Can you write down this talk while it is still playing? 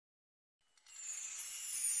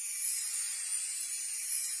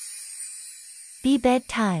Be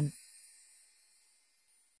bedtime.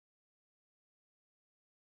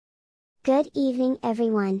 Good evening,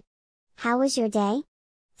 everyone. How was your day?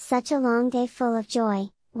 Such a long day full of joy,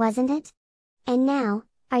 wasn't it? And now,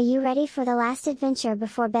 are you ready for the last adventure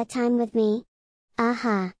before bedtime with me?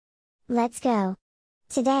 Let's go.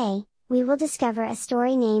 Today, we will discover a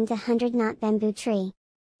story named The 100-Knot Bamboo Tree.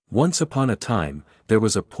 Once upon a time, there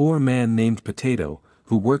was a poor man named Potato,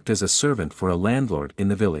 who worked as a servant for a landlord in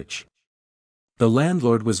the village. The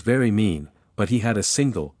landlord was very mean, but he had a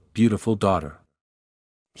single, beautiful daughter.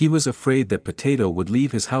 He was afraid that Potato would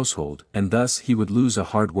leave his household and thus he would lose a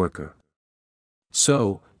hard worker.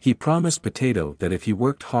 So, he promised Potato that if he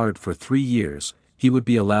worked hard for 3 years, he would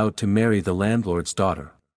be allowed to marry the landlord's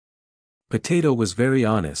daughter. Potato was very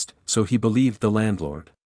honest, so he believed the landlord.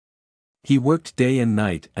 He worked day and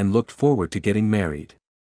night and looked forward to getting married.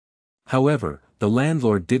 However, the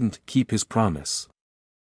landlord didn't keep his promise.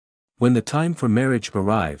 When the time for marriage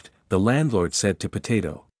arrived, the landlord said to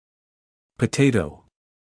Potato, "Potato,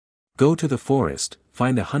 go to the forest,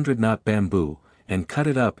 find 100-knot bamboo, and cut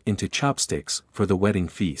it up into chopsticks for the wedding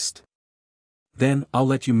feast. Then I'll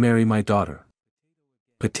let you marry my daughter."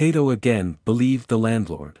 Potato again believed the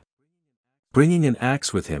landlord. Bringing an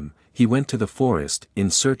axe with him, he went to the forest in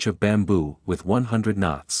search of bamboo with 100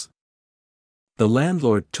 knots. The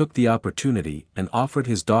landlord took the opportunity and offered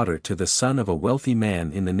his daughter to the son of a wealthy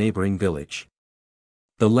man in the neighboring village.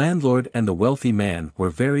 The landlord and the wealthy man were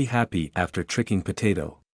very happy after tricking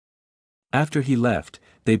Potato. After he left,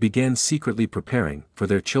 they began secretly preparing for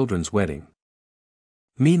their children's wedding.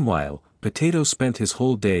 Meanwhile, Potato spent his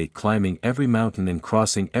whole day climbing every mountain and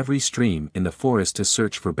crossing every stream in the forest to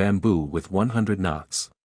search for bamboo with 100 knots.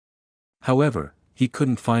 However, he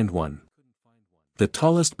couldn't find one. The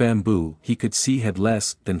tallest bamboo he could see had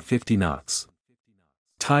less than 50 knots.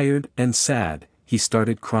 Tired and sad, he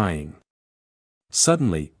started crying.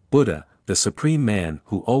 Suddenly, Buddha, the supreme man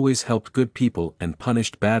who always helped good people and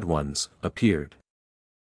punished bad ones, appeared.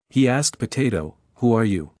 He asked Potato, "Who are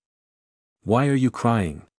you? Why are you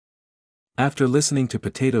crying?" After listening to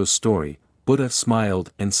Potato's story, Buddha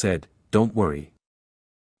smiled and said, "Don't worry.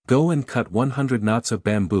 Go and cut 100 knots of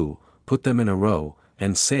bamboo, put them in a row,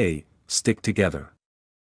 and say, 'Stick together.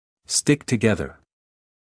 Stick together.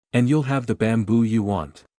 And you'll have the bamboo you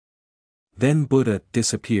want.'" Then Buddha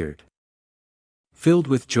disappeared. Filled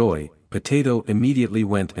with joy, Potato immediately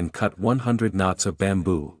went and cut 100 knots of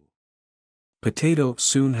bamboo. Potato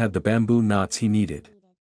soon had the bamboo knots he needed.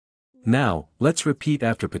 Now, let's repeat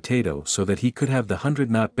after Potato so that he could have the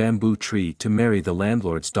 100-knot bamboo tree to marry the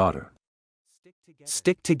landlord's daughter.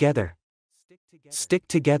 Stick together. Stick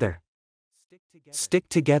together. Stick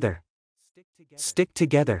together. Stick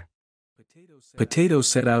together. Potato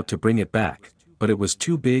set out to bring it back, but it was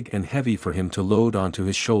too big and heavy for him to load onto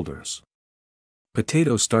his shoulders.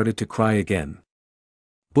 Potato started to cry again.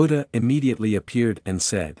 Buddha immediately appeared and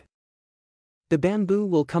said, "The bamboo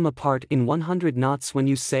will come apart in 100 knots when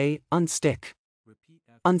you say, 'Unstick.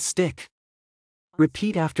 Unstick.'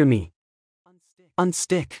 Repeat after me.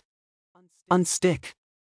 Unstick. Unstick.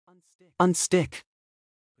 Unstick.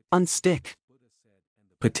 Unstick."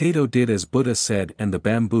 Potato did as Buddha said and the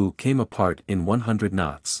bamboo came apart in 100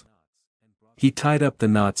 knots. He tied up the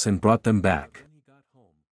knots and brought them back.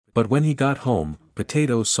 But when he got home,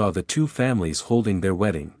 Potato saw the two families holding their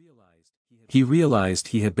wedding. He realized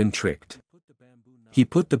he had been tricked. He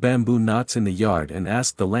put the bamboo knots in the yard and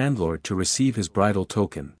asked the landlord to receive his bridal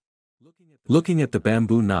token. Looking at the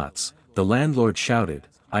bamboo knots, the landlord shouted,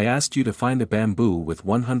 "I asked you to find a bamboo with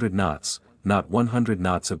 100 knots, not 100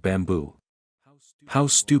 knots of bamboo. How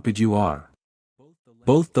stupid you are."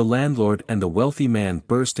 Both the landlord and the wealthy man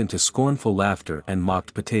burst into scornful laughter and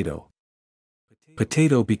mocked Potato.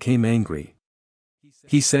 Potato became angry.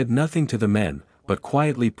 He said nothing to the men, but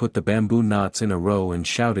quietly put the bamboo knots in a row and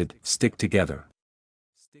shouted, "Stick together.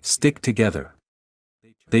 Stick together."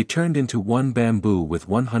 They turned into one bamboo with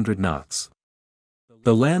 100 knots.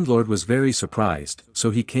 The landlord was very surprised,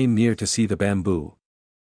 so he came near to see the bamboo.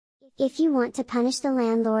 If you want to punish the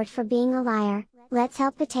landlord for being a liar, let's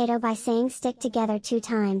help Potato by saying "stick together" 2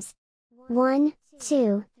 times. 1,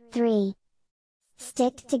 2, 3.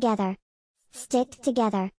 Stick together. Stick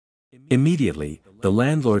together. Immediately, the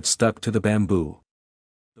landlord stuck to the bamboo.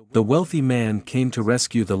 The wealthy man came to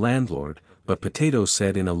rescue the landlord, but Potato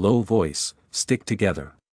said in a low voice, "Stick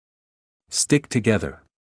together. Stick together."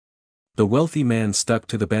 The wealthy man stuck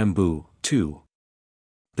to the bamboo, too.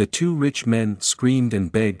 The two rich men screamed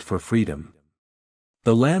and begged for freedom.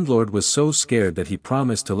 The landlord was so scared that he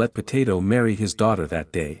promised to let Potato marry his daughter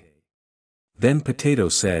that day. Then Potato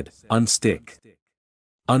said, "Unstick.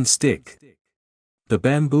 Unstick." The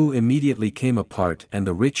bamboo immediately came apart and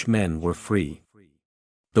the rich men were free.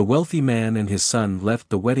 The wealthy man and his son left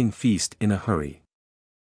the wedding feast in a hurry.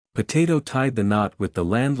 Potato tied the knot with the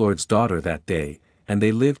landlord's daughter that day, and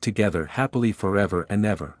they lived together happily forever and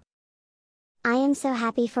ever. I am so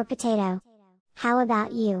happy for Potato. How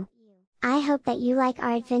about you? I hope that you like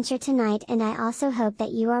our adventure tonight, and I also hope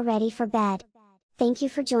that you are ready for bed. Thank you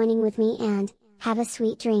for joining with me, and have a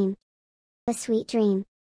sweet dream. A sweet dream.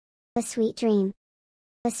 A sweet dream.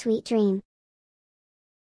 A sweet dream.